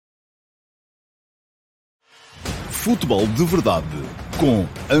Futebol de Verdade com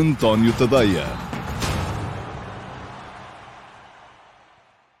António Tadeia.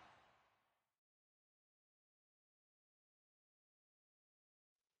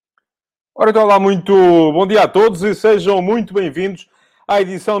 Ora, então, olá, muito bom dia a todos e sejam muito bem-vindos à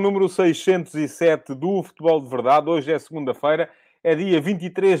edição número 607 do Futebol de Verdade. Hoje é segunda-feira, é dia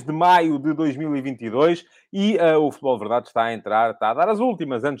 23 de maio de 2022 e o Futebol de Verdade está a dar as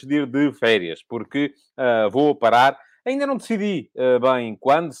últimas antes de ir de férias, porque vou parar. Ainda não decidi bem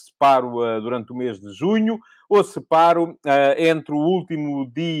quando, se paro durante o mês de junho ou se paro entre o último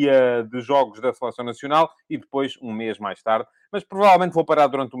dia de jogos da Seleção Nacional e depois um mês mais tarde. Mas provavelmente vou parar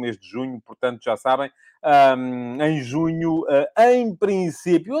durante o mês de junho, portanto, já sabem, em junho, em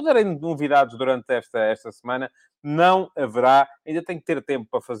princípio, eu darei novidades durante esta semana, não haverá, ainda tenho que ter tempo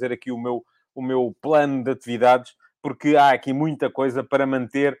para fazer aqui o meu plano de atividades, porque há aqui muita coisa para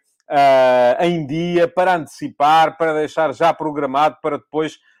manter em dia, para antecipar, para deixar já programado, para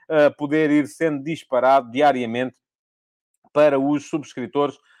depois poder ir sendo disparado diariamente para os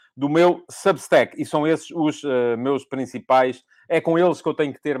subscritores do meu Substack. E são esses os meus principais... É com eles que eu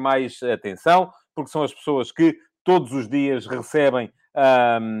tenho que ter mais atenção, porque são as pessoas que todos os dias recebem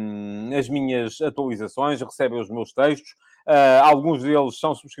as minhas atualizações, recebem os meus textos. Alguns deles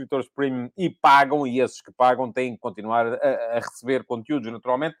são subscritores premium e pagam, e esses que pagam têm que continuar a receber conteúdos,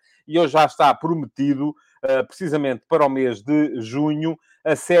 naturalmente. E hoje já está prometido, precisamente para o mês de junho,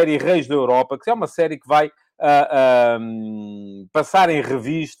 a série Reis da Europa, que é uma série que vai passar em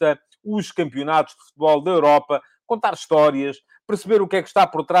revista os campeonatos de futebol da Europa, contar histórias, perceber o que é que está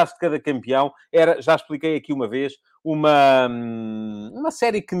por trás de cada campeão. Já expliquei aqui uma vez, uma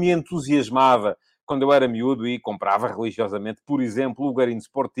série que me entusiasmava quando eu era miúdo e comprava religiosamente, por exemplo, o Garim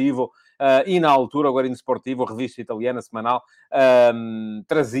Sportivo, e na altura o Garim Sportivo, a revista italiana semanal,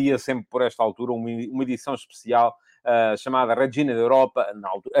 trazia sempre por esta altura uma edição especial chamada Regina da Europa,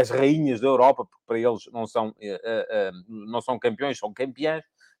 as Rainhas da Europa, porque para eles não são campeões, são campeãs,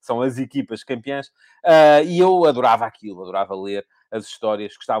 são as equipas campeãs, e eu adorava aquilo, adorava ler as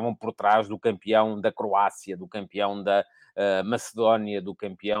histórias que estavam por trás do campeão da Croácia, do campeão da Macedónia, do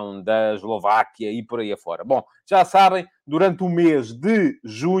campeão da Eslováquia e por aí afora. Bom, já sabem, durante o mês de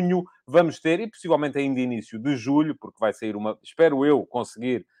junho vamos ter, e possivelmente ainda início de julho, porque vai sair espero eu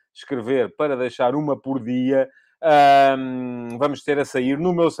conseguir escrever para deixar uma por dia. Vamos ter a sair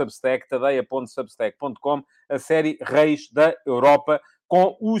no meu Substack, tadeia.substack.com, a série Reis da Europa,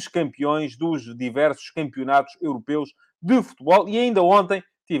 com os campeões dos diversos campeonatos europeus de futebol. E ainda ontem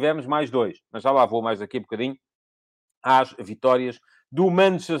tivemos mais dois, mas já lá vou mais daqui a bocadinho, às vitórias do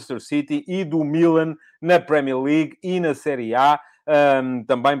Manchester City e do Milan na Premier League e na Série A.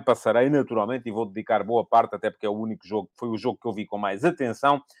 Também passarei, naturalmente, e vou dedicar boa parte, até porque é o único jogo, foi o jogo que eu vi com mais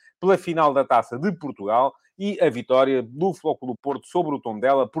atenção, pela final da Taça de Portugal e a vitória do Futebol Clube do Porto sobre o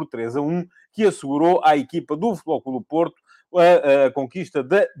Tondela por 3-1, que assegurou à equipa do Futebol Clube do Porto a conquista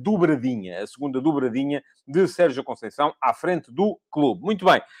da dobradinha, a segunda dobradinha de Sérgio Conceição à frente do clube. Muito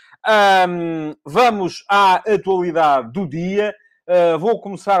bem. Vamos à atualidade do dia. Vou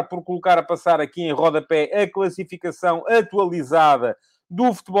começar por colocar a passar aqui em rodapé a classificação atualizada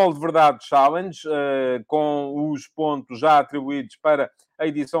do Futebol de Verdade Challenge, com os pontos já atribuídos para a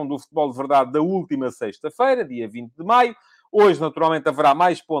edição do Futebol de Verdade da última sexta-feira, dia 20 de maio. Hoje, naturalmente, haverá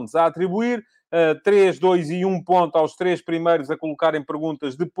mais pontos a atribuir. 3, 2 e 1 ponto aos três primeiros a colocarem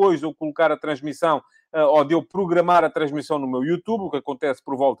perguntas depois de eu colocar a transmissão, ou de eu programar a transmissão no meu YouTube, o que acontece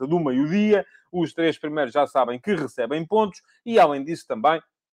por volta do meio-dia. Os três primeiros já sabem que recebem pontos e, além disso, também,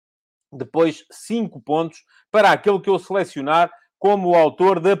 depois, 5 pontos para aquele que eu selecionar como o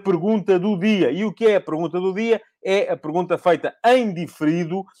autor da pergunta do dia. E o que é a pergunta do dia? É a pergunta feita em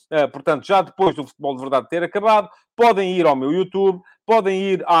diferido, portanto, já depois do Futebol de Verdade ter acabado. Podem ir ao meu YouTube, podem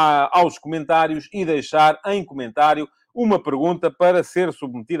ir aos comentários e deixar em comentário uma pergunta para ser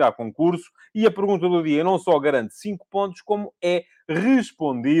submetida a concurso. E a pergunta do dia não só garante 5 pontos, como é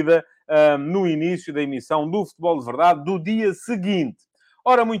respondida no início da emissão do Futebol de Verdade do dia seguinte.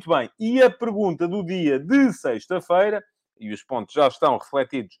 Ora, muito bem, e a pergunta do dia de sexta-feira, e os pontos já estão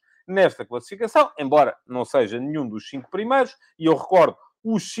refletidos nesta classificação, embora não seja nenhum dos 5 primeiros, e eu recordo,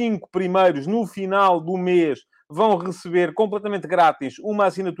 os 5 primeiros no final do mês vão receber completamente grátis uma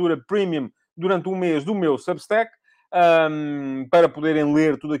assinatura premium durante um mês do meu Substack, para poderem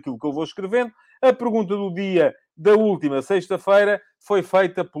ler tudo aquilo que eu vou escrevendo. A pergunta do dia da última sexta-feira foi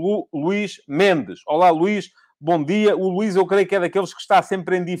feita pelo Luís Mendes. Olá, Luís. Bom dia. O Luís, eu creio que é daqueles que está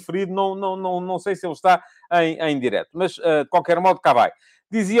sempre em diferido. Não sei se ele está em direto. Mas, de qualquer modo, cá vai.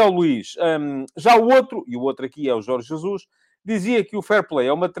 Dizia o Luís, já o outro, e o outro aqui é o Jorge Jesus, Dizia que o fair play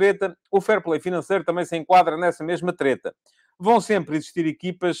é uma treta, o fair play financeiro também se enquadra nessa mesma treta. Vão sempre existir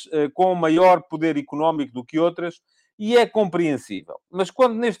equipas com maior poder económico do que outras, e é compreensível. Mas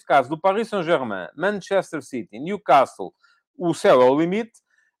quando, neste caso, do Paris Saint-Germain, Manchester City, Newcastle, o céu é o limite,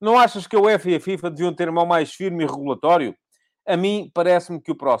 não achas que a UEFA e a FIFA deviam ter mão mais firme e regulatório? A mim, parece-me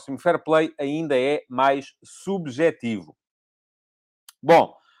que o próximo fair play ainda é mais subjetivo.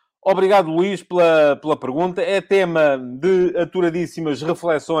 Bom, obrigado, Luís, pela pergunta. É tema de aturadíssimas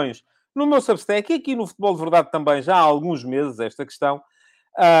reflexões no meu Substack e aqui no Futebol de Verdade também já há alguns meses esta questão.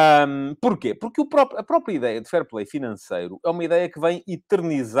 Porquê? Porque a própria ideia de fair play financeiro é uma ideia que vem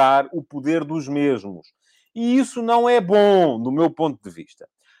eternizar o poder dos mesmos. E isso não é bom, do meu ponto de vista.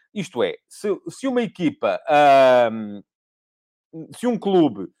 Isto é, se uma equipa, se um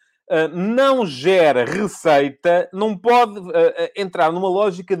clube não gera receita, não pode entrar numa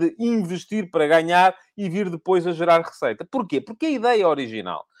lógica de investir para ganhar e vir depois a gerar receita. Porquê? Porque a ideia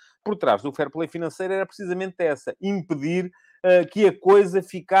original por trás do fair play financeiro era precisamente essa: impedir que a coisa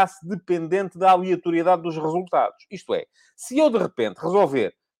ficasse dependente da aleatoriedade dos resultados. Isto é, se eu de repente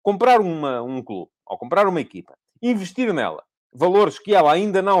resolver comprar um clube ou comprar uma equipa, investir nela, valores que ela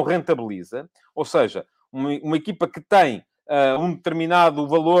ainda não rentabiliza, ou seja, uma equipa que tem um determinado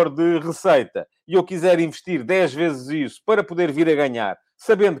valor de receita e eu quiser investir 10 vezes isso para poder vir a ganhar,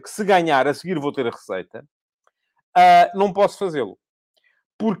 sabendo que se ganhar a seguir vou ter a receita, não posso fazê-lo.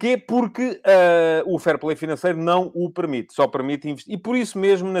 Porquê? Porque o fair play financeiro não o permite. Só permite investir. E por isso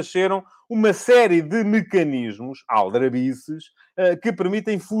mesmo nasceram uma série de mecanismos, aldrabices, que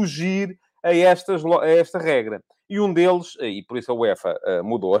permitem fugir a esta regra. E um deles, e por isso a UEFA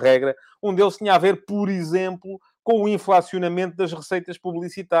mudou a regra, um deles tinha a ver, por exemplo, com o inflacionamento das receitas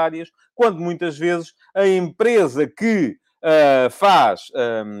publicitárias, quando muitas vezes a empresa que faz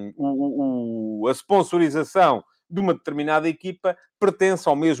a sponsorização de uma determinada equipa pertence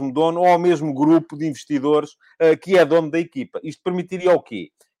ao mesmo dono ou ao mesmo grupo de investidores que é dono da equipa. Isto permitiria o quê?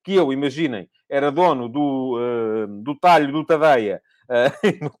 Que eu, imaginem, era dono do talho do Tadeia,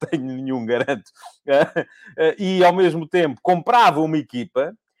 não tenho nenhum, garanto, e ao mesmo tempo comprava uma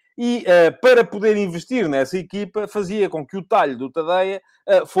equipa e, para poder investir nessa equipa, fazia com que o talho do Tadeia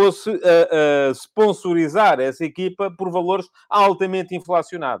fosse sponsorizar essa equipa por valores altamente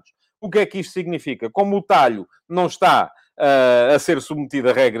inflacionados. O que é que isto significa? Como o talho não está a ser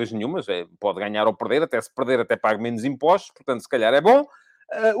submetido a regras nenhumas, pode ganhar ou perder, até se perder até paga menos impostos, portanto, se calhar é bom.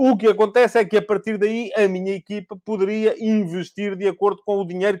 O que acontece é que, a partir daí, a minha equipa poderia investir de acordo com o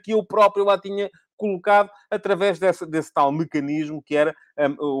dinheiro que eu próprio lá tinha colocado através desse tal mecanismo que era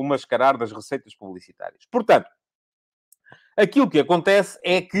o mascarar das receitas publicitárias. Portanto, aquilo que acontece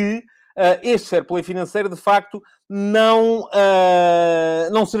é que este fair play financeiro, de facto, não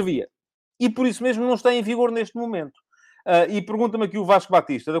servia. E por isso mesmo não está em vigor neste momento. E pergunta-me aqui o Vasco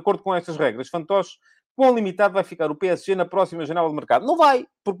Batista, de acordo com estas regras fantoches, quão limitado vai ficar o PSG na próxima janela de mercado? Não vai,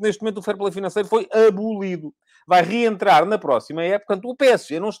 porque neste momento o fair play financeiro foi abolido. Vai reentrar na próxima época. Portanto, o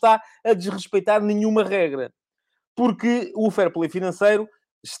PSG não está a desrespeitar nenhuma regra. Porque o fair play financeiro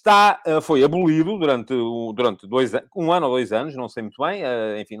foi abolido durante 1 ano ou 2 anos, não sei muito bem,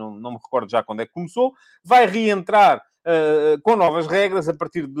 enfim, não me recordo já quando é que começou, vai reentrar com novas regras a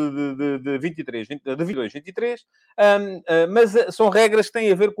partir de 22, 23, mas são regras que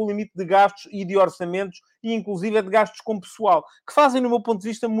têm a ver com o limite de gastos e de orçamentos, e inclusive de gastos com pessoal, que fazem, no meu ponto de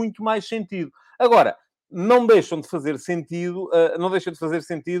vista, muito mais sentido. Agora, não deixam de fazer sentido,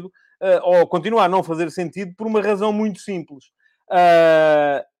 ou continua a não fazer sentido por uma razão muito simples.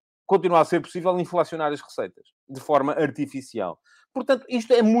 Continua a ser possível inflacionar as receitas de forma artificial. Portanto,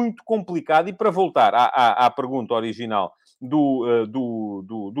 isto é muito complicado. E para voltar à pergunta original do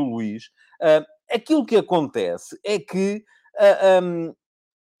Luís, aquilo que acontece é que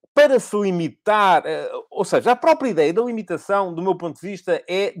para se limitar, ou seja, a própria ideia da limitação, do meu ponto de vista,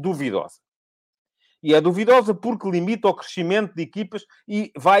 é duvidosa. E é duvidosa porque limita o crescimento de equipas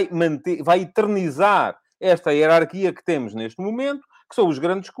e vai eternizar esta hierarquia que temos neste momento, que são os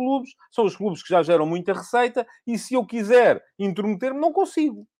grandes clubes, são os clubes que já geram muita receita, e se eu quiser intrometer-me, não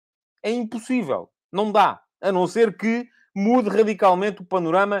consigo. É impossível. Não dá. A não ser que mude radicalmente o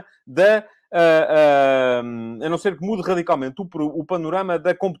panorama a não ser que mude radicalmente o panorama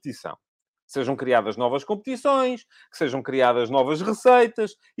da competição. Sejam criadas novas competições, que sejam criadas novas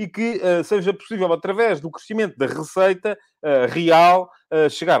receitas e que seja possível, através do crescimento da receita real,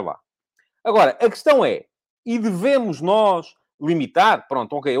 chegar lá. Agora, a questão é, e devemos nós limitar?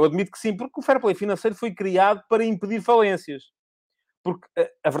 Pronto, ok, eu admito que sim, porque o fair play financeiro foi criado para impedir falências. Porque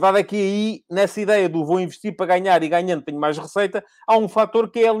a verdade é que aí, nessa ideia do vou investir para ganhar e ganhando tenho mais receita, há um fator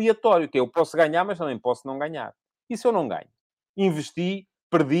que é aleatório, que é eu posso ganhar, mas também posso não ganhar. E se eu não ganho? investi,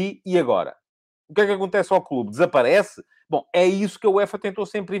 perdi, e agora? O que é que acontece ao clube? Desaparece? Bom, é isso que a UEFA tentou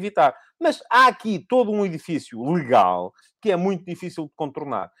sempre evitar. Mas há aqui todo um edifício legal que é muito difícil de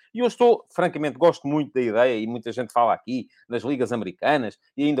contornar. E eu francamente, gosto muito da ideia, e muita gente fala aqui nas ligas americanas,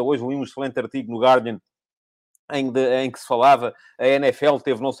 e ainda hoje li um excelente artigo no Guardian em que se falava, a NFL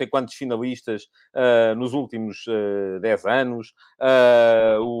teve não sei quantos finalistas nos últimos 10 anos,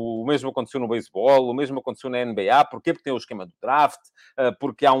 o mesmo aconteceu no beisebol, o mesmo aconteceu na NBA. Porquê? Porque tem o esquema do draft,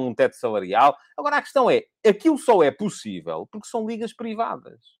 porque há um teto salarial. Agora, a questão é, aquilo só é possível porque são ligas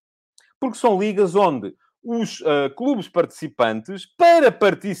privadas. Porque são ligas onde os clubes participantes, para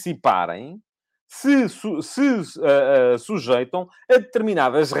participarem, se sujeitam a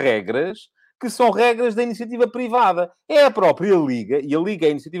determinadas regras que são regras da iniciativa privada. É a própria Liga, e a Liga é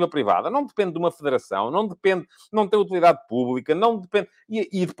a iniciativa privada, não depende de uma federação, não depende, não tem utilidade pública, não depende...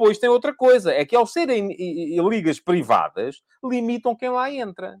 E depois tem outra coisa, é que ao serem ligas privadas, limitam quem lá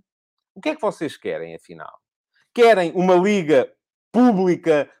entra. O que é que vocês querem, afinal? Querem uma liga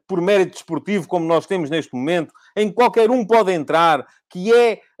pública por mérito desportivo, como nós temos neste momento, em que qualquer um pode entrar, que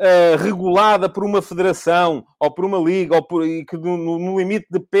é regulada por uma federação, ou por uma liga, e que no limite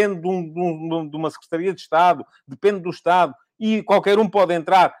depende de uma Secretaria de Estado, depende do Estado, e qualquer um pode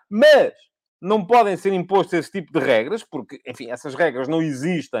entrar, mas não podem ser impostos esse tipo de regras, porque, enfim, essas regras não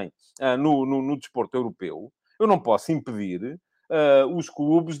existem no desporto europeu. Eu não posso impedir os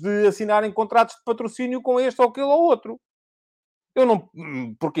clubes de assinarem contratos de patrocínio com este ou aquele ou outro. Eu não...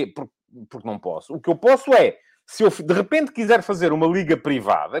 Porquê? Porque não posso. O que eu posso é, se eu de repente quiser fazer uma liga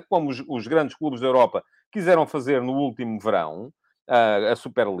privada, como os grandes clubes da Europa quiseram fazer no último verão, a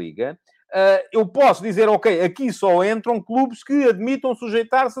Superliga, eu posso dizer, ok, aqui só entram clubes que admitam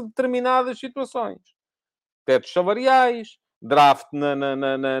sujeitar-se a determinadas situações. Tetos salariais, draft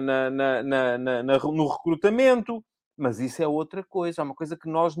no recrutamento, mas isso é outra coisa, é uma coisa que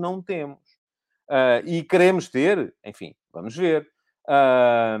nós não temos. E queremos ter, enfim, vamos ver.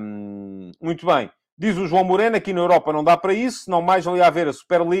 Muito bem. Diz o João Moreno, aqui na Europa não dá para isso, não mais valia haver a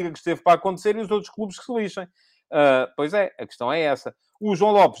Superliga que esteve para acontecer e os outros clubes que se lixem. Pois é, a questão é essa. O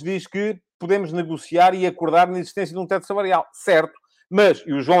João Lopes diz que podemos negociar e acordar na existência de um teto salarial. Certo. Mas,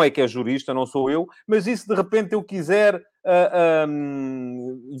 e o João é que é jurista, não sou eu, mas e se de repente eu quiser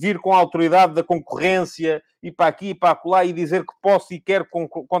vir com a autoridade da concorrência e para aqui e para acolá e dizer que posso e quero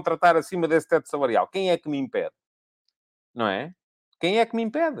contratar acima desse teto salarial? Quem é que me impede? Não é? Quem é que me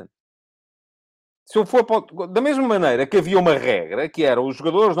impede? Se eu for da mesma maneira que havia uma regra, que era os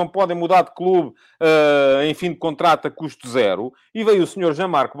jogadores não podem mudar de clube em fim de contrato a custo zero, e veio o senhor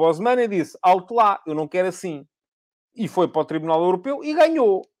Jean-Marc Bosman e disse, alto lá, eu não quero assim. E foi para o Tribunal Europeu e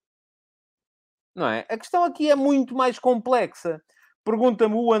ganhou. Não é? A questão aqui é muito mais complexa.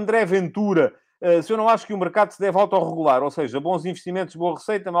 Pergunta-me o André Ventura se eu não acho que o mercado se deve autorregular, ou seja, bons investimentos, boa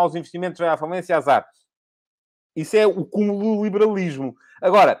receita, maus investimentos, vai à falência, azar. Isso é o cúmulo do liberalismo.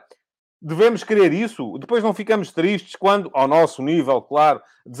 Agora, devemos querer isso? Depois não ficamos tristes quando, ao nosso nível, claro,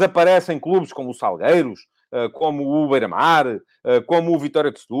 desaparecem clubes como o Salgueiros, como o Beira-Mar, como o Vitória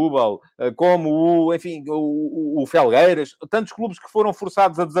de Setúbal, como enfim, o Felgueiras, tantos clubes que foram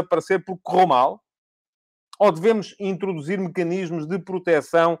forçados a desaparecer porque correu mal? Ou devemos introduzir mecanismos de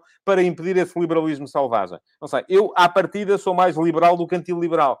proteção para impedir esse liberalismo selvagem? Não sei. Eu, à partida, sou mais liberal do que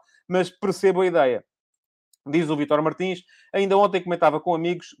antiliberal, mas percebo a ideia. Diz o Vítor Martins, ainda ontem comentava com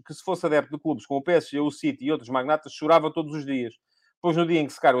amigos que se fosse adepto de clubes como o PSG, o City e outros magnatas, chorava todos os dias. Pois no dia em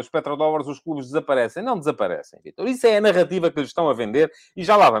que se carregam os petrodólares, os clubes desaparecem. Não desaparecem, Vítor. Isso é a narrativa que eles estão a vender e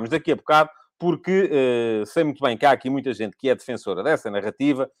já lá vamos daqui a bocado, porque sei muito bem que há aqui muita gente que é defensora dessa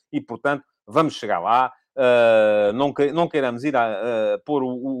narrativa e, portanto, vamos chegar lá. Não queiramos ir pôr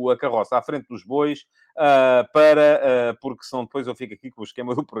a carroça à frente dos bois, porque senão depois eu fico aqui com o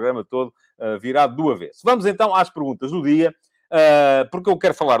esquema do programa todo virado do avesso. Vamos então às perguntas do dia, porque eu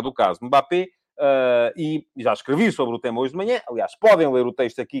quero falar do caso Mbappé, e já escrevi sobre o tema hoje de manhã. Aliás, podem ler o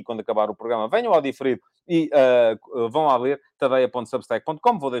texto aqui quando acabar o programa, venham ao diferido e vão lá ler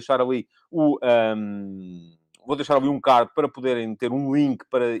tadeia.substack.com. Vou deixar ali um card para poderem ter um link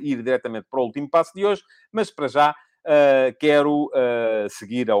para ir diretamente para o último passo de hoje, mas para já quero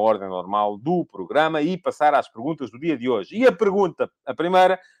seguir a ordem normal do programa e passar às perguntas do dia de hoje. E a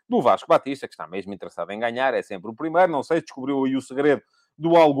primeira, do Vasco Batista, que está mesmo interessado em ganhar, é sempre o primeiro. Não sei se descobriu aí o segredo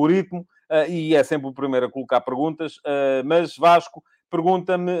do algoritmo e é sempre o primeiro a colocar perguntas, mas Vasco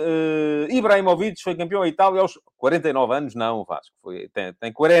pergunta-me, Ibrahimovic foi campeão da Itália aos 49 anos? Não, Vasco,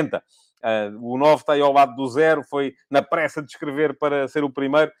 tem 40. O 9 está aí ao lado do 0, foi na pressa de escrever para ser o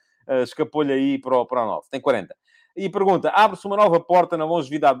primeiro, escapou-lhe aí para o 9. Tem 40. E pergunta, abre-se uma nova porta na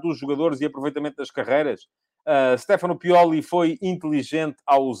longevidade dos jogadores e aproveitamento das carreiras? Stefano Pioli foi inteligente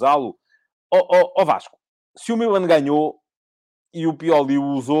ao usá-lo? Vasco, se o Milan ganhou e o Pioli o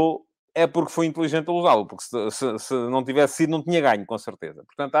usou, é porque foi inteligente a usá-lo. Porque se não tivesse sido, não tinha ganho, com certeza.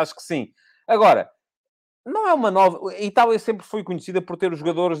 Portanto, acho que sim. Agora, não é uma nova... A Itália sempre foi conhecida por ter os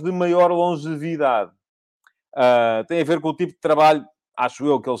jogadores de maior longevidade. Tem a ver com o tipo de trabalho, acho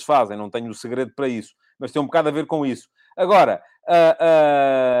eu, que eles fazem. Não tenho o segredo para isso. Mas tem um bocado a ver com isso. Agora,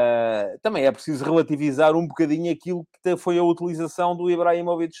 também é preciso relativizar um bocadinho aquilo que foi a utilização do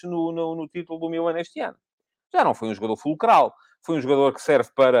Ibrahimovic no título do Milan este ano. Já não foi um jogador fulcral. Foi um jogador que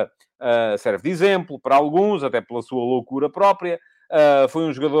serve de exemplo para alguns, até pela sua loucura própria. Foi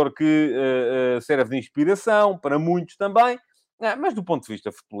um jogador que serve de inspiração para muitos também. Mas do ponto de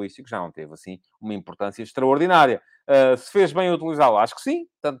vista futebolístico já não teve, assim, uma importância extraordinária. Se fez bem utilizá-lo, acho que sim.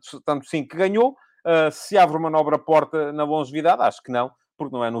 Tanto sim que ganhou. Se abre uma nova porta na longevidade, acho que não.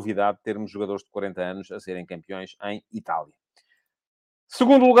 Porque não é novidade termos jogadores de 40 anos a serem campeões em Itália.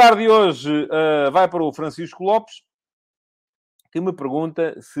 Segundo lugar de hoje vai para o Francisco Lopes, que me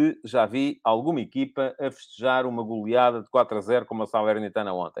pergunta se já vi alguma equipa a festejar uma goleada de 4-0 como a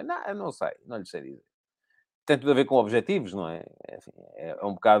Salernitana ontem. Não, eu não sei, não lhe sei dizer. Tem tudo a ver com objetivos, não é? Enfim, é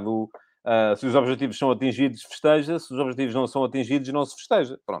um bocado... se os objetivos são atingidos, festeja. Se os objetivos não são atingidos, não se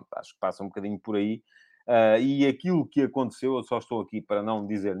festeja. Pronto, acho que passa um bocadinho por aí. E aquilo que aconteceu, eu só estou aqui para não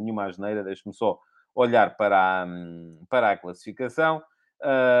dizer nenhuma asneira, deixe-me só olhar para a classificação.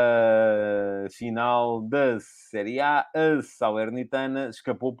 Final da Série A, a Salernitana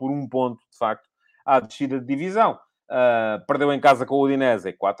escapou por um ponto, de facto, à descida de divisão. Perdeu em casa com o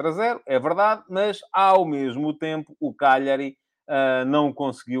Udinese 4-0, é verdade, mas ao mesmo tempo o Cagliari não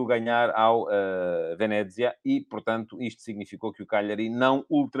conseguiu ganhar ao Venezia e, portanto, isto significou que o Cagliari não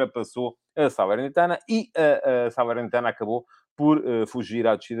ultrapassou a Salernitana e a Salernitana acabou por fugir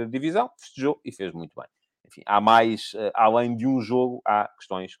à descida de divisão, festejou e fez muito bem. Enfim, há mais, além de um jogo, há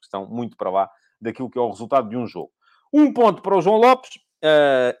questões que estão muito para lá daquilo que é o resultado de um jogo. Um ponto para o João Lopes,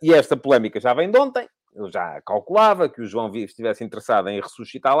 e esta polémica já vem de ontem. Eu já calculava que o João estivesse interessado em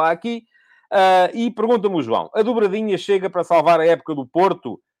ressuscitar lá aqui. E pergunta-me o João, a dobradinha chega para salvar a época do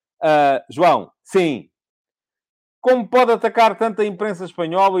Porto? João, sim. Como pode atacar tanta imprensa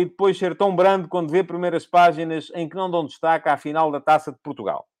espanhola e depois ser tão brando quando vê primeiras páginas em que não dão destaque à final da Taça de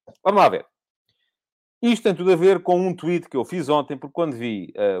Portugal? Vamos lá ver. Isto tem tudo a ver com um tweet que eu fiz ontem, porque quando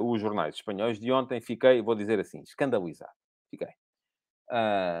vi os jornais espanhóis de ontem, fiquei, vou dizer assim, escandalizado. Fiquei.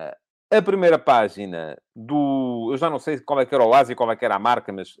 A primeira página do... Eu já não sei qual é que era o AS e qual é que era a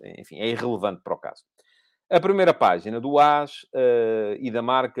marca, mas, enfim, é irrelevante para o caso. A primeira página do AS e da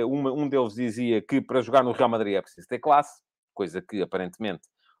marca, um deles dizia que para jogar no Real Madrid é preciso ter classe, coisa que, aparentemente,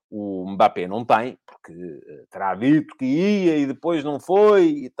 o Mbappé não tem, porque terá dito que ia e depois não foi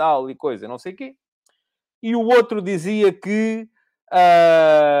e tal e coisa, não sei o quê. E o outro dizia que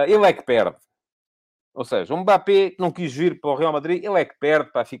ele é que perde. Ou seja, o Mbappé não quis vir para o Real Madrid, ele é que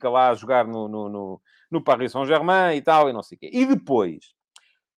perde, para ficar lá a jogar no Paris Saint-Germain e tal, e não sei o quê. E depois,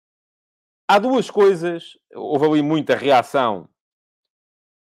 há duas coisas, houve ali muita reação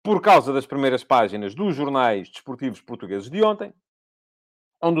por causa das primeiras páginas dos jornais desportivos portugueses de ontem,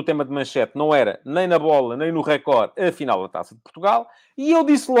 onde o tema de manchete não era nem na Bola, nem no Record, a final da Taça de Portugal, e eu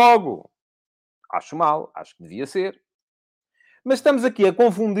disse logo, acho mal, acho que devia ser, mas estamos aqui a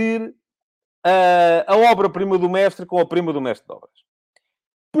confundir a obra-prima do mestre com a prima do mestre de obras.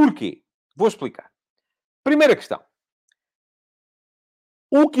 Porquê? Vou explicar. Primeira questão.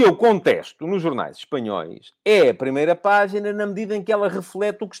 O que eu contesto nos jornais espanhóis é a primeira página na medida em que ela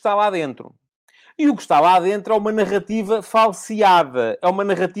reflete o que está lá dentro. E o que está lá dentro é uma narrativa falseada, é uma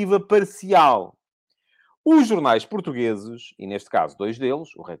narrativa parcial. Os jornais portugueses, e neste caso dois deles,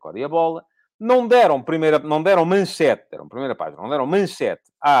 o Record e a Bola, não deram manchete, deram primeira página, não deram manchete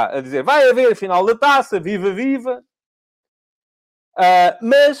a dizer vai haver final da taça, viva, viva.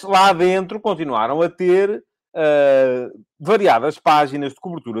 Mas lá dentro continuaram a ter variadas páginas de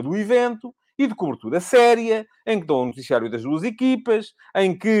cobertura do evento e de cobertura séria, em que dão o noticiário das duas equipas,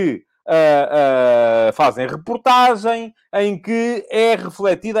 em que fazem reportagem, em que é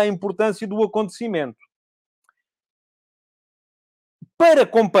refletida a importância do acontecimento. Para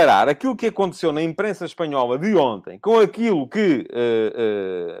comparar aquilo que aconteceu na imprensa espanhola de ontem com aquilo que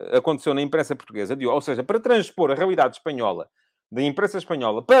aconteceu na imprensa portuguesa de ontem, ou seja, para transpor a realidade espanhola da imprensa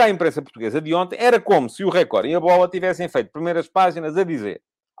espanhola para a imprensa portuguesa de ontem, era como se o Record e a Bola tivessem feito primeiras páginas a dizer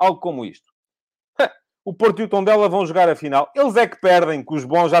algo como isto. O Porto e o Tondela vão jogar a final. Eles é que perdem, que os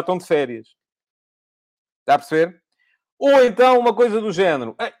bons já estão de férias. Está a perceber? Ou então uma coisa do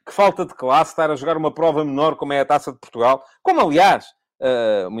género. Que falta de classe estar a jogar uma prova menor como é a Taça de Portugal. Como, aliás,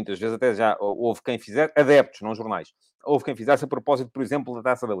 muitas vezes até já houve quem fizer, adeptos, não jornais, houve quem fizesse a propósito, por exemplo, da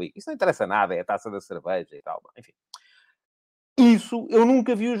Taça da Liga. Isso não interessa nada, é a Taça da Cerveja e tal. Enfim. Isso eu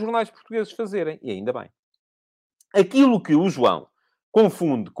nunca vi os jornais portugueses fazerem. E ainda bem. Aquilo que o João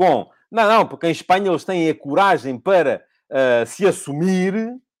confunde com... Não, porque em Espanha eles têm a coragem para se assumir.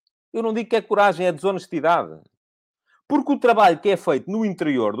 Eu não digo que é coragem, é desonestidade. Porque o trabalho que é feito no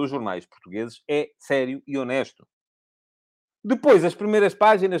interior dos jornais portugueses é sério e honesto. Depois, as primeiras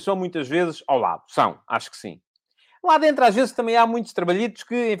páginas são muitas vezes ao lado. São, acho que sim. Lá dentro, às vezes, também há muitos trabalhitos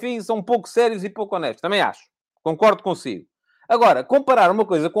que, enfim, são pouco sérios e pouco honestos. Também acho. Concordo consigo. Agora, comparar uma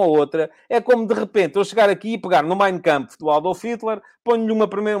coisa com a outra é como, de repente, eu chegar aqui e pegar no Mein Kampf do Adolf Hitler, ponho-lhe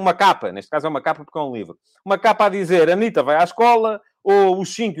uma capa, neste caso é uma capa porque é um livro, uma capa a dizer Anitta vai à escola, ou o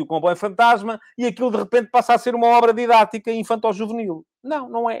Chinco e o Comboio Fantasma, e aquilo, de repente, passa a ser uma obra didática infantil-juvenil. Não,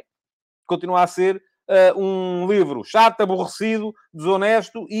 não é. Continua a ser um livro chato, aborrecido,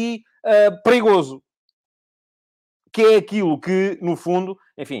 desonesto e perigoso. Que é aquilo que, no fundo,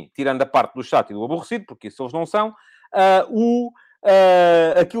 enfim, tirando a parte do chato e do aborrecido, porque isso eles não são,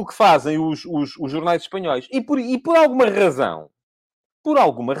 aquilo que fazem os jornais espanhóis. E por alguma razão,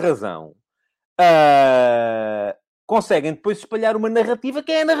 conseguem depois espalhar uma narrativa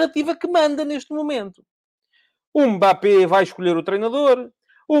que é a narrativa que manda neste momento. O Mbappé vai escolher o treinador,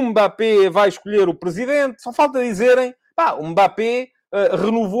 o Mbappé vai escolher o presidente, só falta dizerem, o Mbappé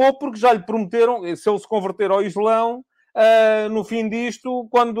renovou porque já lhe prometeram, se ele se converter ao Islão, no fim disto,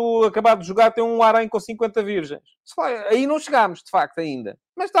 quando acabar de jogar, tem um harém com 50 virgens. Aí não chegámos, de facto, ainda.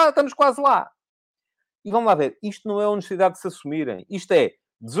 Mas estamos quase lá. E vamos lá ver, isto não é honestidade de se assumirem. Isto é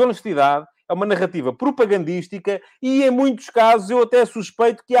desonestidade, é uma narrativa propagandística e, em muitos casos, eu até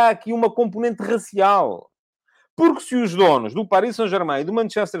suspeito que há aqui uma componente racial. Porque se os donos do Paris Saint-Germain e do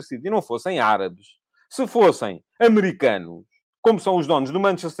Manchester City não fossem árabes, se fossem americanos, como são os donos do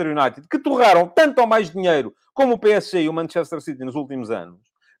Manchester United, que torraram tanto ou mais dinheiro como o PSG e o Manchester City nos últimos anos,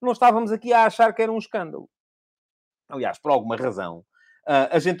 não estávamos aqui a achar que era um escândalo. Aliás, por alguma razão,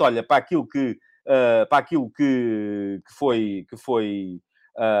 a gente olha para aquilo que foi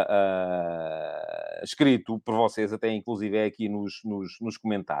escrito por vocês, até inclusive é aqui nos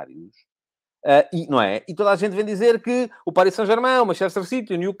comentários. Não é? E toda a gente vem dizer que o Paris Saint-Germain, o Manchester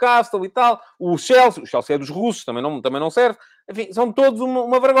City, o Newcastle e tal, o Chelsea é dos russos, também não serve. Enfim, são todos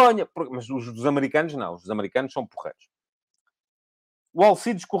uma vergonha. Mas os dos americanos, não. Os dos americanos são porreiros. O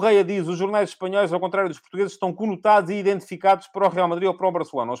Alcides Correia diz, os jornais espanhóis, ao contrário dos portugueses, estão conotados e identificados para o Real Madrid ou para o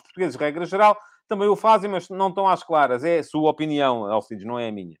Barcelona. Os portugueses, regra geral, também o fazem, mas não estão às claras. É a sua opinião, Alcides, não é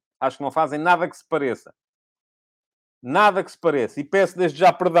a minha. Acho que não fazem nada que se pareça. Nada que se pareça. E peço desde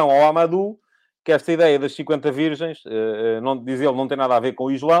já perdão ao Amadou, que esta ideia das 50 virgens, diz ele, não tem nada a ver com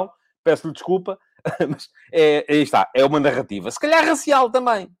o Islão. Peço-lhe desculpa, mas aí está. É uma narrativa. Se calhar racial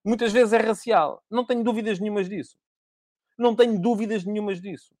também. Muitas vezes é racial. Não tenho dúvidas nenhumas disso. Não tenho dúvidas nenhumas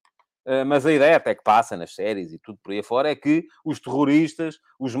disso. Mas a ideia, até que passa nas séries e tudo por aí fora, é que os terroristas,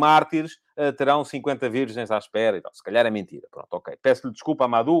 os mártires, terão 50 virgens à espera. Então, se calhar é mentira. Pronto, ok. Peço-lhe desculpa,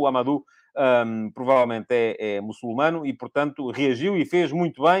 Amadou. O Amadou provavelmente é muçulmano e, portanto, reagiu e fez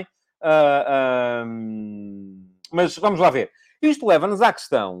muito bem. Mas vamos lá ver. Isto leva-nos à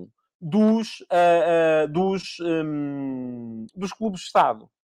questão dos clubes de Estado.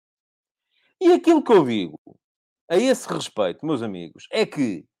 E aquilo que eu digo a esse respeito, meus amigos, é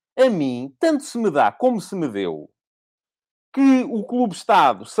que a mim, tanto se me dá como se me deu, que o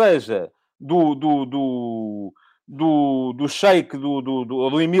clube-estado seja do sheik,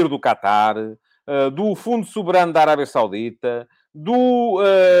 do emir do Qatar, do Fundo Soberano da Arábia Saudita, do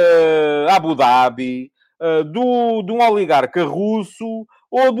Abu Dhabi, de um oligarca russo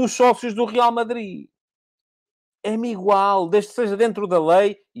ou dos sócios do Real Madrid. É-me igual, desde que seja dentro da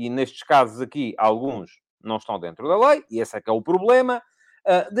lei, e nestes casos aqui, alguns não estão dentro da lei, e esse é que é o problema,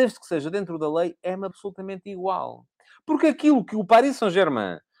 desde que seja dentro da lei, é-me absolutamente igual. Porque aquilo que o Paris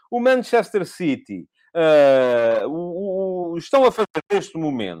Saint-Germain, o Manchester City, estão a fazer neste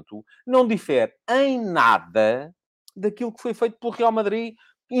momento, não difere em nada daquilo que foi feito pelo Real Madrid,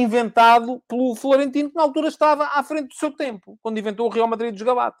 inventado pelo Florentino, que na altura estava à frente do seu tempo, quando inventou o Real Madrid dos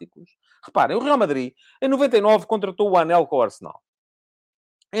Galácticos. Reparem, o Real Madrid, em 99, contratou o Anel com o Arsenal.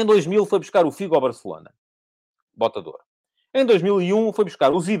 Em 2000, foi buscar o Figo ao Barcelona. Botador. Em 2001, foi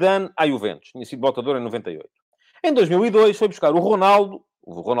buscar o Zidane à Juventus. Tinha sido botador em 98. Em 2002, foi buscar o Ronaldo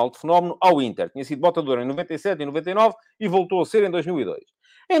Fenómeno, ao Inter. Tinha sido botador em 97 e 99 e voltou a ser em 2002.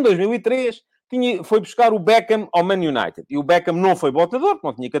 Em 2003, foi buscar o Beckham ao Man United. E o Beckham não foi botador, porque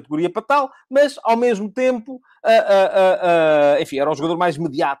não tinha categoria para tal, mas, ao mesmo tempo, enfim, era o jogador mais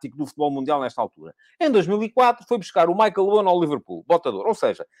mediático do futebol mundial nesta altura. Em 2004, foi buscar o Michael Owen ao Liverpool, botador. Ou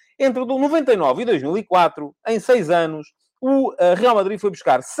seja, entre 99 e 2004, em 6 anos, o Real Madrid foi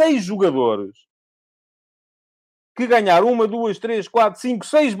buscar 6 jogadores que ganharam 1, 2, 3, 4, 5,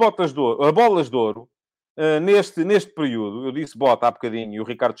 6 bolas de ouro, neste período. Eu disse bota há bocadinho, e o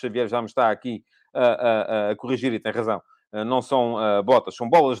Ricardo Xavier já me está aqui a corrigir, e tem razão. Não são botas, são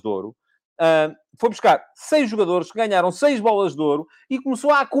bolas de ouro. Foi buscar 6 jogadores que ganharam 6 bolas de ouro e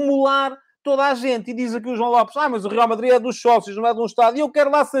começou a acumular toda a gente. E diz aqui o João Lopes, mas o Real Madrid é dos sócios, não é de um Estado. E eu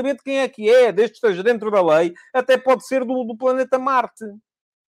quero lá saber de quem é que é, desde que esteja dentro da lei, até pode ser do planeta Marte.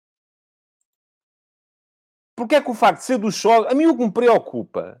 Porque é que o facto de ser dos sócios... A mim o que me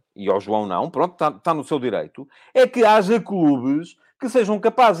preocupa, e ao João não, pronto, está no seu direito, é que haja clubes que sejam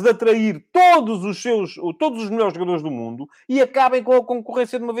capazes de atrair todos os melhores jogadores do mundo e acabem com a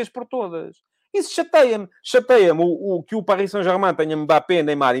concorrência de uma vez por todas. Isso chateia-me. Chateia-me o que o Paris Saint-Germain tenha Mbappé,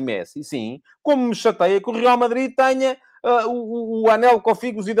 Neymar e Messi, sim. Como me chateia que o Real Madrid tenha o Anel, o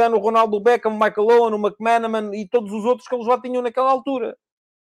Figo, o Zidane, o Ronaldo, o Beckham, o Michael Owen, o McManaman e todos os outros que eles já tinham naquela altura.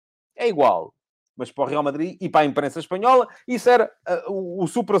 É igual. Mas para o Real Madrid e para a imprensa espanhola, isso era o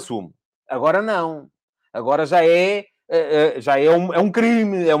supra-sumo. Agora não. Agora é um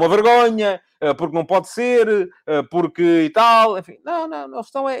crime, é uma vergonha, porque não pode ser, porque e tal. Enfim, não. A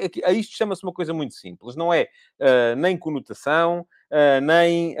questão é que a isto chama-se uma coisa muito simples. Não é nem conotação,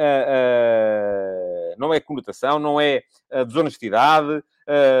 nem... não é conotação, não é desonestidade,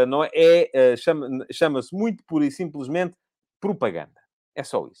 não chama-se muito pura e simplesmente propaganda. É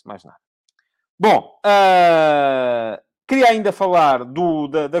só isso, mais nada. Bom, queria ainda falar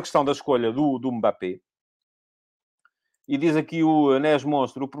da questão da escolha do Mbappé. E diz aqui o Nes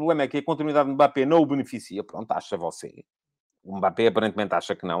Monstro, o problema é que a continuidade de Mbappé não o beneficia. Pronto, acha você. O Mbappé aparentemente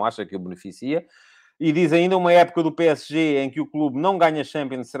acha que não, acha que o beneficia. E diz ainda uma época do PSG em que o clube não ganha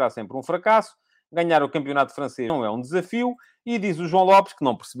Champions será sempre um fracasso. Ganhar o campeonato francês não é um desafio. E diz o João Lopes que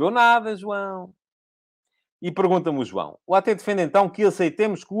não percebeu nada, João. E pergunta-me o João. O AT defende então que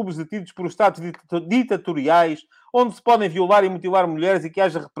aceitemos clubes detidos por estados ditatoriais onde se podem violar e mutilar mulheres e que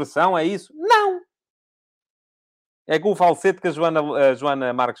haja repressão, é isso? Não! É com o falsete que a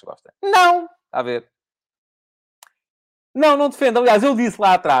Joana Marques gosta. Não! Está a ver? Não defende. Aliás, eu disse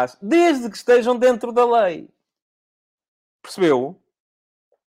lá atrás, desde que estejam dentro da lei. Percebeu?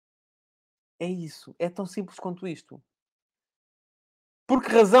 É isso. É tão simples quanto isto. Por que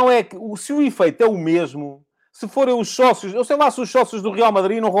razão é que, se o efeito é o mesmo, se forem os sócios... Eu sei lá se os sócios do Real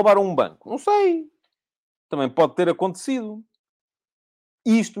Madrid não roubaram um banco. Não sei. Também pode ter acontecido.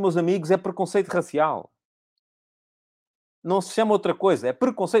 Isto, meus amigos, é preconceito racial. Não se chama outra coisa. É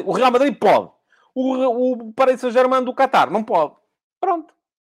preconceito. O Real Madrid pode. O Paris Saint-Germain do Qatar não pode. Pronto.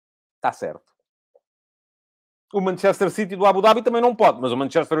 Está certo. O Manchester City do Abu Dhabi também não pode. Mas o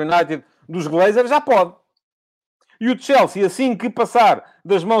Manchester United dos Glazers já pode. E o Chelsea, assim que passar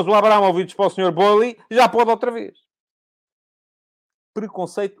das mãos do Abramovich para o Sr. Bowley, já pode outra vez.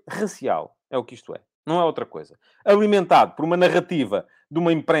 Preconceito racial. É o que isto é. Não é outra coisa. Alimentado por uma narrativa de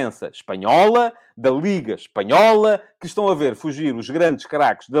uma imprensa espanhola, da Liga Espanhola, que estão a ver fugir os grandes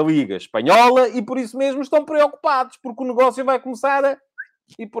craques da Liga Espanhola e por isso mesmo estão preocupados, porque o negócio vai começar a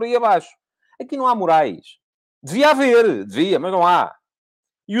ir por aí abaixo. Aqui não há morais. Devia haver, mas não há.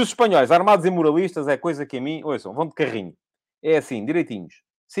 E os espanhóis, armados e moralistas, é coisa que a mim... Ouçam, vão de carrinho. É assim, direitinhos.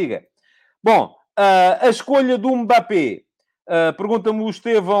 Siga. Bom, a escolha do Mbappé. Pergunta-me o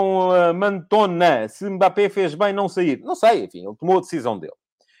Estevão Mantona se Mbappé fez bem não sair. Não sei, enfim, ele tomou a decisão dele.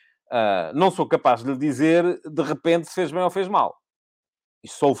 Não sou capaz de lhe dizer, de repente, se fez bem ou fez mal.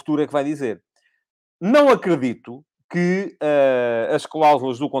 Isso só o futuro é que vai dizer. Não acredito que as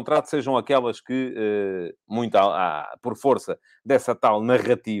cláusulas do contrato sejam aquelas que, muito por força dessa tal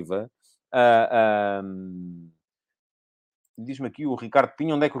narrativa... diz-me aqui o Ricardo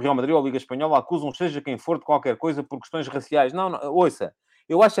Pinho, onde é que o Real Madrid ou a Liga Espanhola acusam seja quem for de qualquer coisa por questões raciais. Não, ouça.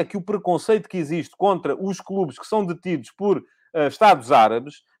 Eu acho é que o preconceito que existe contra os clubes que são detidos por Estados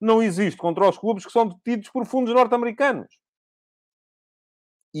Árabes não existe contra os clubes que são detidos por fundos norte-americanos.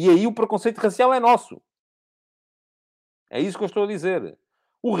 E aí o preconceito racial é nosso. É isso que eu estou a dizer.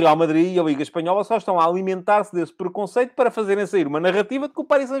 O Real Madrid e a Liga Espanhola só estão a alimentar-se desse preconceito para fazerem sair uma narrativa de que o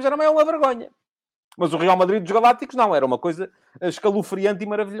Paris Saint-Germain é uma vergonha. Mas o Real Madrid dos Galácticos não. Era uma coisa escalofriante e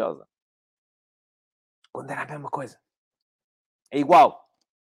maravilhosa. Quando era a mesma coisa. É igual.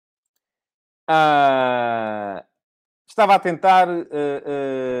 Estava a tentar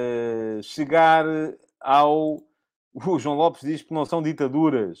chegar ao O João Lopes diz que não são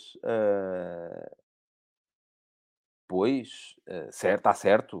ditaduras. Pois, certo, está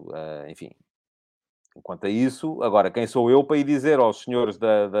certo. Enfim, quanto a isso, agora, quem sou eu para ir dizer aos senhores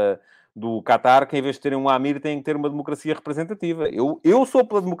do Qatar que, em vez de terem um Amir, têm que ter uma democracia representativa? Eu sou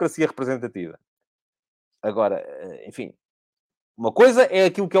pela democracia representativa. Agora, enfim, uma coisa é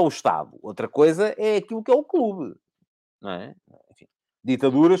aquilo que é o Estado, outra coisa é aquilo que é o clube, não é? Enfim,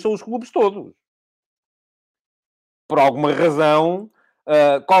 ditaduras são os clubes todos. Por alguma razão,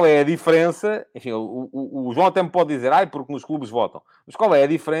 qual é a diferença? Enfim, o João até me pode dizer, ai, porque nos clubes votam. Mas qual é a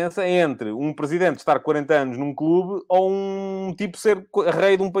diferença entre um presidente estar 40 anos num clube ou um tipo ser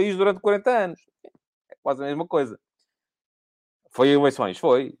rei de um país durante 40 anos? É quase a mesma coisa. Foi eleições?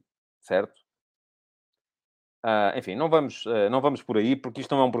 Foi. Certo? Enfim, não vamos por aí, porque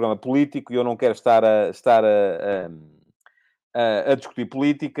isto não é um programa político e eu não quero estar a discutir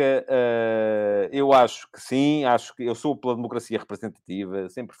política. Eu acho que sim, acho que eu sou pela democracia representativa,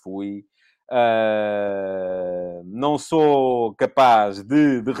 sempre fui. Não sou capaz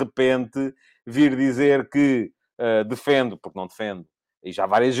de repente, vir dizer que defendo, porque não defendo, e já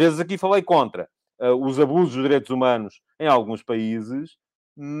várias vezes aqui falei contra os abusos dos direitos humanos em alguns países,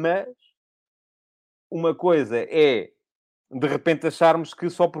 mas uma coisa é de repente acharmos que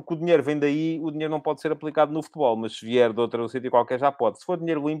só porque o dinheiro vem daí, o dinheiro não pode ser aplicado no futebol, mas se vier de outro sítio qualquer já pode. Se for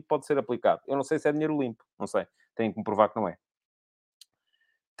dinheiro limpo, pode ser aplicado. Eu não sei se é dinheiro limpo, não sei. Tenho que me provar que não é.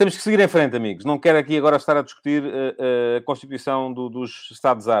 Temos que seguir em frente, amigos. Não quero aqui agora estar a discutir a Constituição dos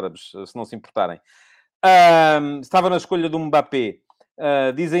Estados Árabes, se não se importarem. Estava na escolha do Mbappé.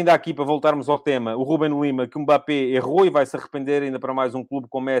 Diz ainda aqui, para voltarmos ao tema, o Ruben Lima, que o Mbappé errou e vai se arrepender, ainda para mais um clube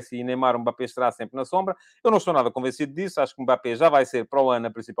com Messi e Neymar, o Mbappé estará sempre na sombra. Eu não estou nada convencido disso, acho que o Mbappé já vai ser, para o ano,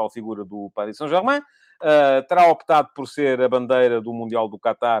 a principal figura do Paris Saint-Germain. Terá optado por ser a bandeira do Mundial do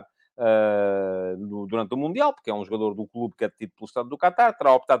Qatar durante o Mundial, porque é um jogador do clube que é detido pelo Estado do Qatar.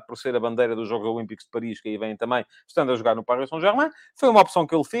 Terá optado por ser a bandeira dos Jogos Olímpicos de Paris, que aí vem também, estando a jogar no Paris Saint-Germain. Foi uma opção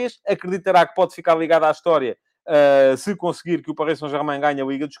que ele fez. Acreditará que pode ficar ligado à história se conseguir que o Paris Saint-Germain ganhe a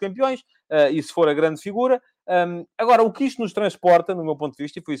Liga dos Campeões, e se for a grande figura. Agora, o que isto nos transporta, no meu ponto de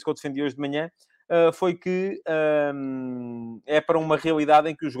vista, e foi isso que eu defendi hoje de manhã, foi que é para uma realidade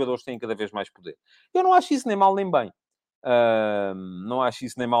em que os jogadores têm cada vez mais poder. Eu não acho isso nem mal nem bem. Não acho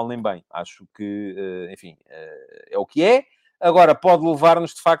isso nem mal nem bem. Acho que, enfim, é o que é. Agora, pode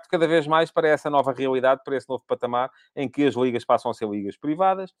levar-nos, de facto, cada vez mais para essa nova realidade, para esse novo patamar, em que as ligas passam a ser ligas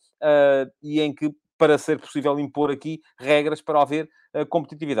privadas, e em que, para ser possível impor aqui regras para haver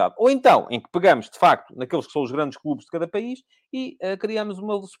competitividade. Ou então, em que pegamos, de facto, naqueles que são os grandes clubes de cada país e criamos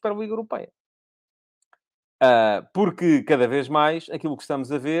uma Superliga Europeia. Porque, cada vez mais, aquilo que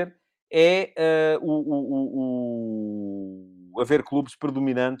estamos a ver é haver clubes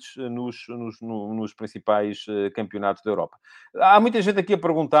predominantes nos principais campeonatos da Europa. Há muita gente aqui a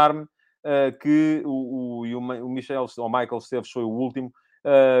perguntar-me que o Michel, ou Michael Esteves foi o último,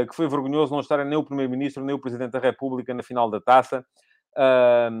 que foi vergonhoso não estarem nem o Primeiro-Ministro, nem o Presidente da República na final da Taça.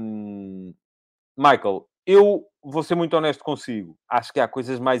 Michael, eu vou ser muito honesto consigo. Acho que há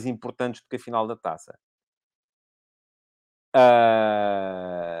coisas mais importantes do que a final da Taça.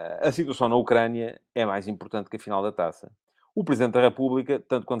 A situação na Ucrânia é mais importante que a final da Taça. O Presidente da República,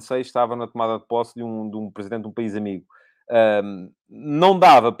 tanto quanto sei, estava na tomada de posse de um Presidente de um país amigo. Não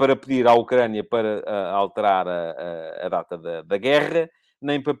dava para pedir à Ucrânia para alterar a data da guerra,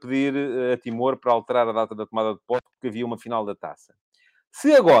 nem para pedir a Timor para alterar a data da tomada de posse, porque havia uma final da Taça.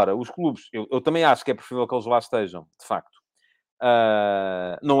 Se agora os clubes... Eu também acho que é preferível que eles lá estejam, de facto.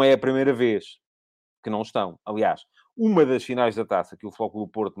 Não é a primeira vez que não estão. Aliás, uma das finais da Taça que o Futebol Clube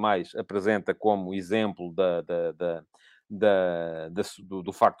do Porto mais apresenta como exemplo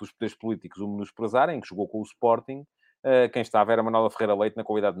do facto dos poderes políticos o menosprezarem, que jogou com o Sporting, quem estava era Manuela Ferreira Leite na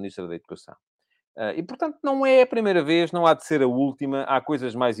qualidade de Ministra da Educação. E, portanto, não é a primeira vez, não há de ser a última, há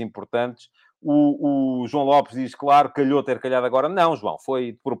coisas mais importantes. O João Lopes diz, claro, calhou ter calhado agora. Não, João,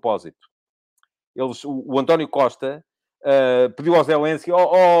 foi de propósito. O António Costa pediu ao Zelensky,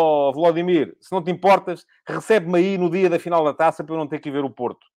 Vladimir, se não te importas, recebe-me aí no dia da final da Taça para eu não ter que ir ver o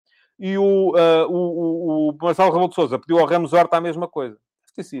Porto. E o Marcelo Rebelo de Sousa pediu ao Ramos Horta a mesma coisa.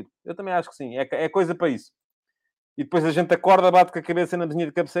 Deve ter sido. Eu também acho que sim. É coisa para isso. E depois a gente acorda, bate com a cabeça na mesinha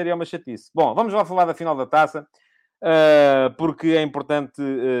de cabeceira e é uma chatice. Bom, vamos lá falar da final da Taça, porque é importante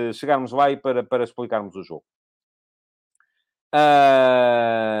chegarmos lá e para explicarmos o jogo.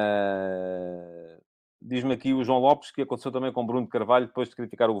 Diz-me aqui o João Lopes que aconteceu também com Bruno de Carvalho depois de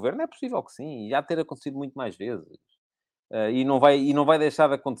criticar o governo. É possível que sim, já ter acontecido muito mais vezes. E não vai deixar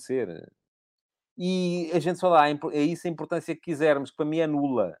de acontecer. E a gente fala, é isso a importância que quisermos, que para mim é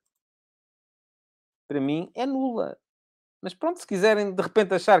nula. para mim, é nula. Mas pronto, se quiserem de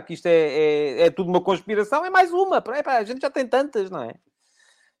repente achar que isto é tudo uma conspiração, é mais uma. Epá, a gente já tem tantas, não é?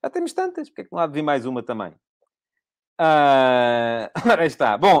 Já temos tantas, porque é que não há de vir mais uma também? Ora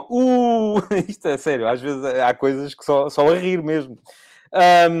está. Bom, isto é sério, às vezes há coisas que só a rir mesmo.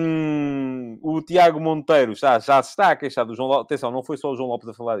 O Tiago Monteiro já se está a queixar do João Lopes. Atenção, não foi só o João Lopes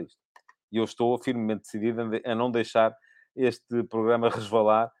a falar disto. E eu estou firmemente decidido a não deixar este programa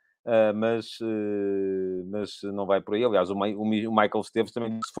resvalar, mas não vai por aí. Aliás, o Michael Esteves também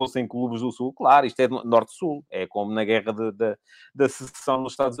disse que se fossem clubes do Sul, claro, isto é Norte-Sul. É como na guerra da secessão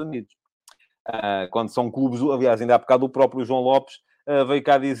nos Estados Unidos. Quando são clubes... Aliás, ainda há bocado o próprio João Lopes veio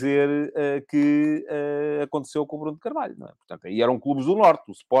cá dizer que aconteceu com o Bruno de Carvalho, não é? Portanto, aí eram clubes do Norte,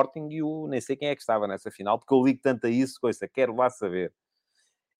 o Sporting e o... Nem sei quem é que estava nessa final, porque eu ligo tanto a isso, coisa, quero lá saber.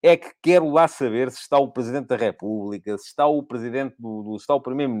 É que quero lá saber se está o Presidente da República, se está o Presidente se está o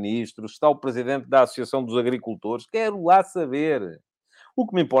Primeiro-Ministro, se está o Presidente da Associação dos Agricultores. Quero lá saber. O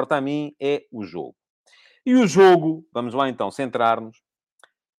que me importa a mim é o jogo. E o jogo, vamos lá então centrar-nos,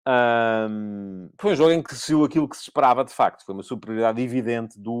 foi um jogo em que se viu aquilo que se esperava de facto. Foi uma superioridade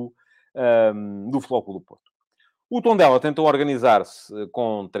evidente do Futebol Clube do Porto. O Tondela tentou organizar-se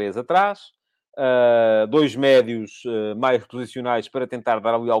com 3 atrás, 2 médios mais posicionais para tentar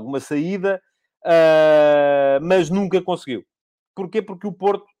dar ali alguma saída, mas nunca conseguiu. Porquê? Porque o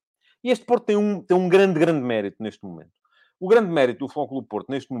Porto... E este Porto tem um grande, grande mérito neste momento. O grande mérito do Futebol Clube do Porto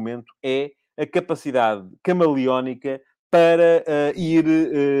neste momento é a capacidade camaleónica para ir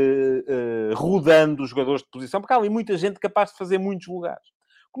rodando os jogadores de posição, porque há ali muita gente capaz de fazer muitos lugares.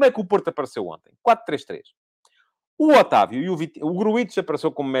 Como é que o Porto apareceu ontem? 4-3-3. O Otávio e o Gruitch apareceu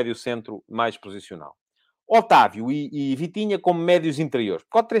como médio centro mais posicional. Otávio e Vitinha como médios interiores.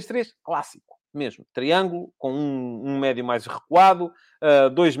 4-3-3, clássico, mesmo. Triângulo, com um médio mais recuado,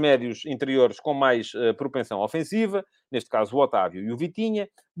 2 médios interiores com mais propensão ofensiva, neste caso o Otávio e o Vitinha.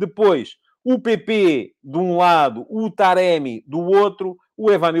 Depois, o PP de um lado, o Taremi do outro,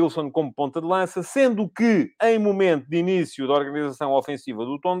 o Evanilson como ponta de lança, sendo que, em momento de início da organização ofensiva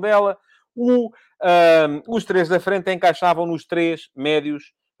do Tondela, os 3 da frente encaixavam nos 3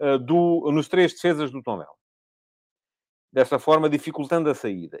 médios, nos 3 defesas do Tondela. Dessa forma, dificultando a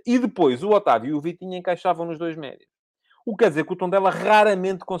saída. E depois, o Otávio e o Vitinha encaixavam nos 2 médios. O que quer dizer que o Tondela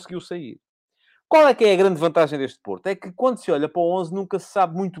raramente conseguiu sair. Qual é que é a grande vantagem deste Porto? É que quando se olha para o 11, nunca se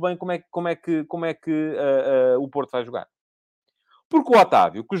sabe muito bem como é que o Porto vai jogar. Porque o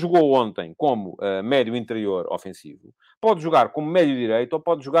Otávio, que jogou ontem como médio interior ofensivo, pode jogar como médio direito ou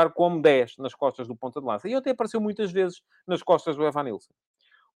pode jogar como 10 nas costas do ponta de lança. E ontem apareceu muitas vezes nas costas do Evanilson.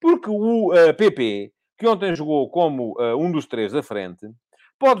 Porque o PP, que ontem jogou como um dos 3 da frente,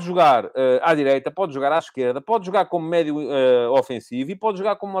 pode jogar à direita, pode jogar à esquerda, pode jogar como médio ofensivo e pode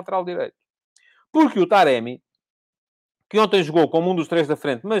jogar como lateral direito. Porque o Taremi, que ontem jogou como um dos 3 da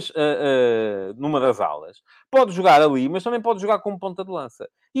frente, mas numa das alas, pode jogar ali, mas também pode jogar como ponta de lança.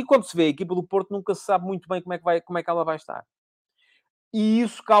 E quando se vê a equipa do Porto, nunca se sabe muito bem como é que ela vai estar. E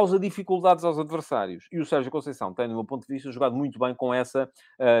isso causa dificuldades aos adversários. E o Sérgio Conceição tem, do meu ponto de vista, jogado muito bem com essa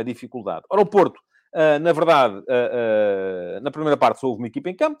dificuldade. Ora, o Porto, na verdade, na primeira parte só houve uma equipa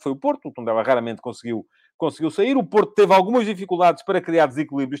em campo, foi o Porto. O Tondela raramente conseguiu sair. O Porto teve algumas dificuldades para criar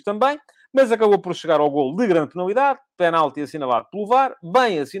desequilíbrios também, mas acabou por chegar ao golo de grande penalidade, penalti assinalado pelo VAR,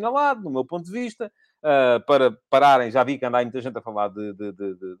 bem assinalado, no meu ponto de vista, para pararem, já vi que anda aí muita gente a falar de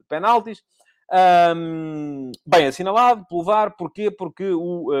penaltis. Bem assinalado pelo VAR, porquê? Porque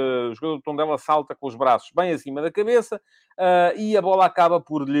o jogador do Tondela salta com os braços bem acima da cabeça e a bola acaba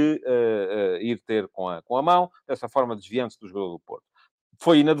por lhe ir ter com a mão, dessa forma desviando-se do jogador do Porto.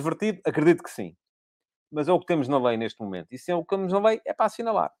 Foi inadvertido? Acredito que sim. Mas é o que temos na lei neste momento. E se é o que temos na lei, é para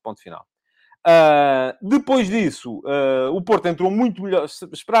assinalar. Ponto final. Depois disso, o Porto entrou muito melhor.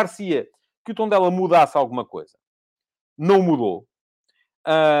 Esperar-se-ia que o Tondela mudasse alguma coisa. Não mudou.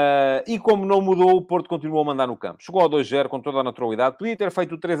 E como não mudou, o Porto continuou a mandar no campo. Chegou ao 2-0 com toda a naturalidade. Podia ter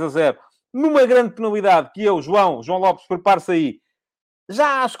feito o 3-0 numa grande penalidade que eu, João Lopes, prepare-se aí.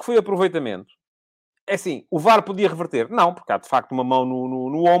 Já acho que foi aproveitamento. É assim, o VAR podia reverter? Não, porque há de facto uma mão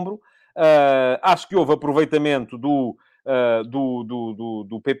no ombro. Acho que houve aproveitamento do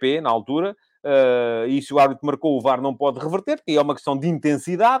PP na altura. E se o árbitro marcou, o VAR não pode reverter, porque é uma questão de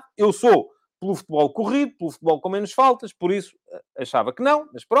intensidade. Eu sou pelo futebol corrido, pelo futebol com menos faltas, por isso achava que não,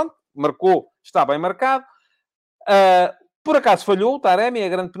 mas pronto, marcou, está bem marcado. Por acaso falhou o Taremi, é a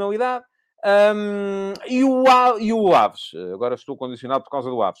grande penalidade. E o Aves, agora estou condicionado por causa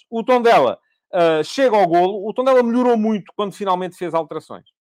do Aves. O Tondela chega ao golo. O Tondela melhorou muito quando finalmente fez alterações.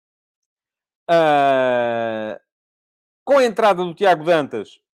 Com a entrada do Tiago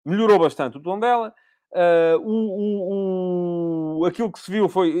Dantas, melhorou bastante o Tondela. Aquilo que se viu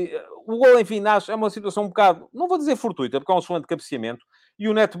foi... O gol, enfim, nasce, é uma situação um bocado, não vou dizer fortuita, porque é um excelente cabeceamento, e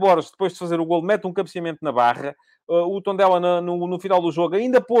o Neto Borges, depois de fazer o gol, mete um cabeceamento na barra. O Tondela, no final do jogo,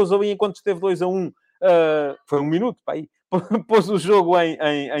 ainda pôs ali, enquanto esteve 2-1, foi um minuto, pá, aí, pôs o jogo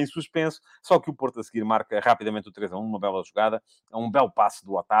em suspenso, só que o Porto a seguir marca rapidamente o 3-1, uma bela jogada, um belo passe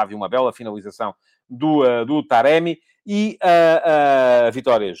do Otávio, uma bela finalização do Taremi, e a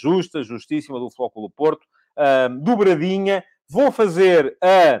vitória justa, justíssima do Flóculo Porto, dobradinha. Vou fazer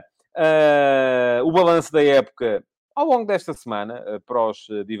o balanço da época ao longo desta semana, para os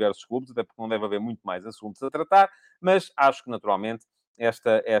diversos clubes, até porque não deve haver muito mais assuntos a tratar, mas acho que, naturalmente,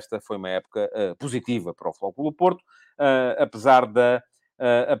 esta foi uma época positiva para o Flóculo Porto, apesar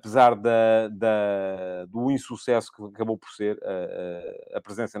do insucesso que acabou por ser a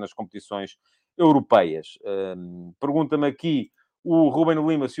presença nas competições europeias. Pergunta-me aqui o Ruben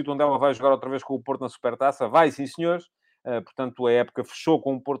Lima se o Tondela vai jogar outra vez com o Porto na Supertaça. Vai, sim, senhores. Portanto, a época fechou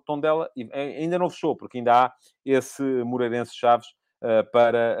com o Porto Tondela e ainda não fechou, porque ainda há esse Moreirense Chaves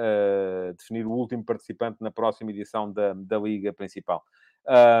para definir o último participante na próxima edição da Liga Principal.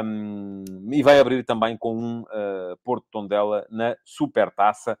 E vai abrir também com um Porto Tondela na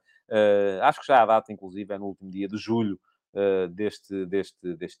Supertaça. Acho que já a data, inclusive, é no último dia de julho deste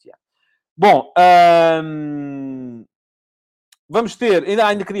ano. Bom, vamos ter...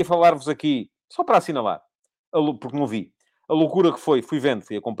 Ainda queria falar-vos aqui, só para assinalar, porque não vi. A loucura que foi, fui vendo,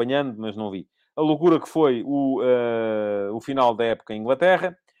 fui acompanhando, mas não vi. A loucura que foi o final da época em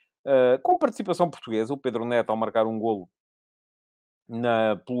Inglaterra, com participação portuguesa. O Pedro Neto, ao marcar um golo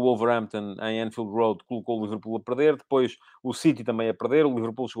pelo Wolverhampton, em Anfield Road, colocou o Liverpool a perder. Depois o City também a perder. O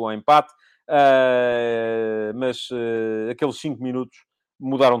Liverpool chegou ao empate. Mas aqueles 5 minutos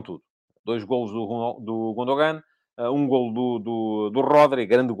mudaram tudo. 2 golos do Gundogan, um golo do Rodri,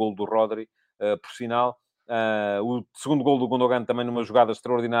 grande golo do Rodri, por sinal. O segundo golo do Gundogan também numa jogada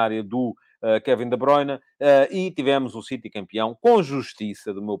extraordinária do Kevin De Bruyne. E tivemos o City campeão, com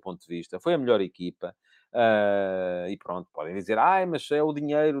justiça, do meu ponto de vista. Foi a melhor equipa. E pronto, podem dizer, mas é o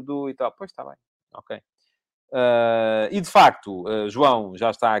dinheiro do e tal. Pois está bem, ok. E de facto, João já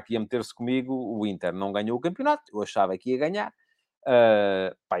está aqui a meter-se comigo. O Inter não ganhou o campeonato, eu achava que ia ganhar.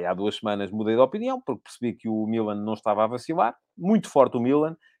 Há 2 semanas mudei de opinião, porque percebi que o Milan não estava a vacilar. Muito forte o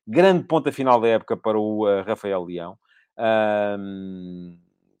Milan, grande ponta final da época para o Rafael Leão.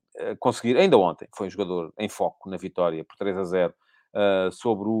 Conseguir, ainda ontem, foi um jogador em foco na vitória por 3-0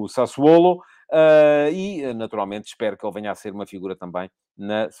 sobre o Sassuolo. E, naturalmente, espero que ele venha a ser uma figura também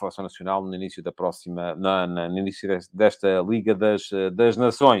na Seleção Nacional no início da próxima... no início desta Liga das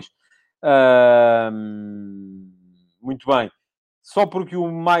Nações. Muito bem. Só porque o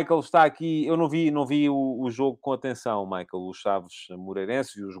Michael está aqui... Eu não vi o jogo com atenção, Michael. Os Chaves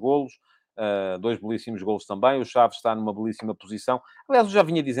Moreirense e os golos. 2 belíssimos golos também. O Chaves está numa belíssima posição. Aliás, eu já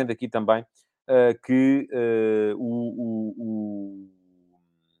vinha dizendo aqui também que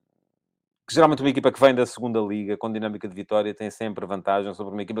que geralmente uma equipa que vem da segunda liga, com dinâmica de vitória, tem sempre vantagem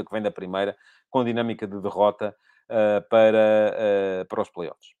sobre uma equipa que vem da primeira, com dinâmica de derrota, para os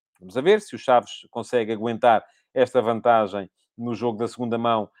playoffs. Vamos a ver se o Chaves consegue aguentar esta vantagem no jogo da segunda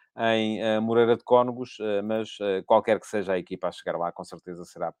mão em Moreira de Cónegos, mas qualquer que seja a equipa a chegar lá, com certeza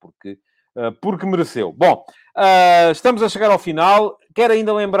será porque mereceu. Bom, estamos a chegar ao final. Quero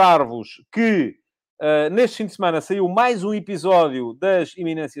ainda lembrar-vos que neste fim de semana saiu mais um episódio das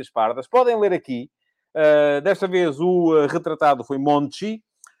Iminências Pardas. Podem ler aqui. Desta vez o retratado foi Monchi.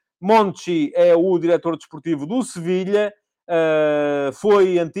 Monchi é o diretor desportivo do Sevilha.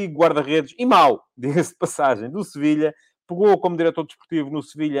 Foi antigo guarda-redes e mau, diga-se de passagem, do Sevilha. Pegou como diretor desportivo no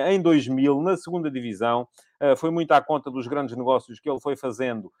Sevilha em 2000, na segunda divisão. Foi muito à conta dos grandes negócios que ele foi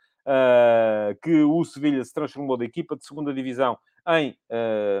fazendo, que o Sevilha se transformou da equipa de segunda divisão em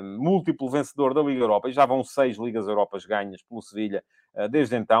múltiplo vencedor da Liga Europa. E já vão 6 Ligas Europas ganhas pelo Sevilha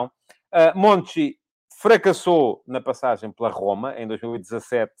desde então. Monchi fracassou na passagem pela Roma em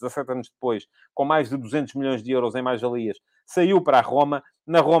 2017, 17 anos depois, com mais de 200 milhões de euros em mais-valias, saiu para a Roma.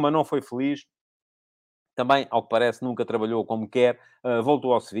 Na Roma não foi feliz. Também, ao que parece, nunca trabalhou como quer.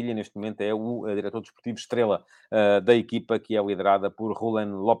 Voltou ao Sevilha. Neste momento é o diretor desportivo estrela da equipa, que é liderada por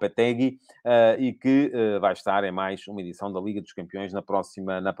Julen Lopetegui, e que vai estar em mais uma edição da Liga dos Campeões na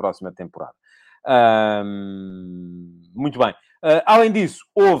próxima temporada. Muito bem. Além disso,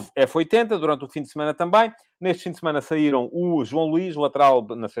 houve F80 durante o fim de semana também. Neste fim de semana saíram o João Luís, lateral,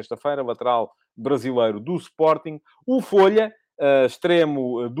 na sexta-feira, lateral brasileiro do Sporting. O Folha,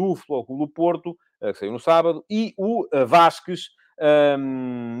 extremo do Flóculo Porto, que saiu no sábado, e o Vasques,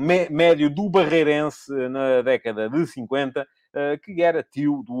 médio do Barreirense na década de 50, que era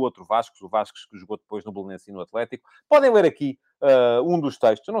tio do outro Vasco, o Vasco que jogou depois no Belenenses e no Atlético. Podem ler aqui um dos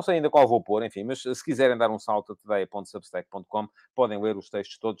textos, eu não sei ainda qual vou pôr, enfim, mas se quiserem dar um salto a tadeia.substack.com, podem ler os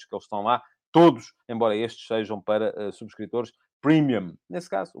textos todos que eles estão lá, todos, embora estes sejam para subscritores premium. Nesse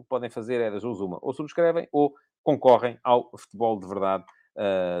caso, o que podem fazer é das duas uma, ou subscrevem ou concorrem ao Futebol de Verdade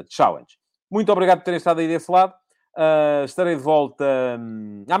Challenge. Muito obrigado por terem estado aí desse lado. Estarei de volta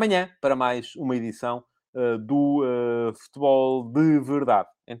amanhã para mais uma edição do Futebol de Verdade.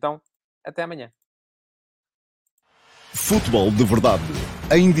 Então, até amanhã. Futebol de Verdade.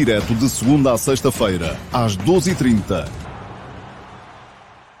 Em direto de segunda a sexta-feira, às 12h30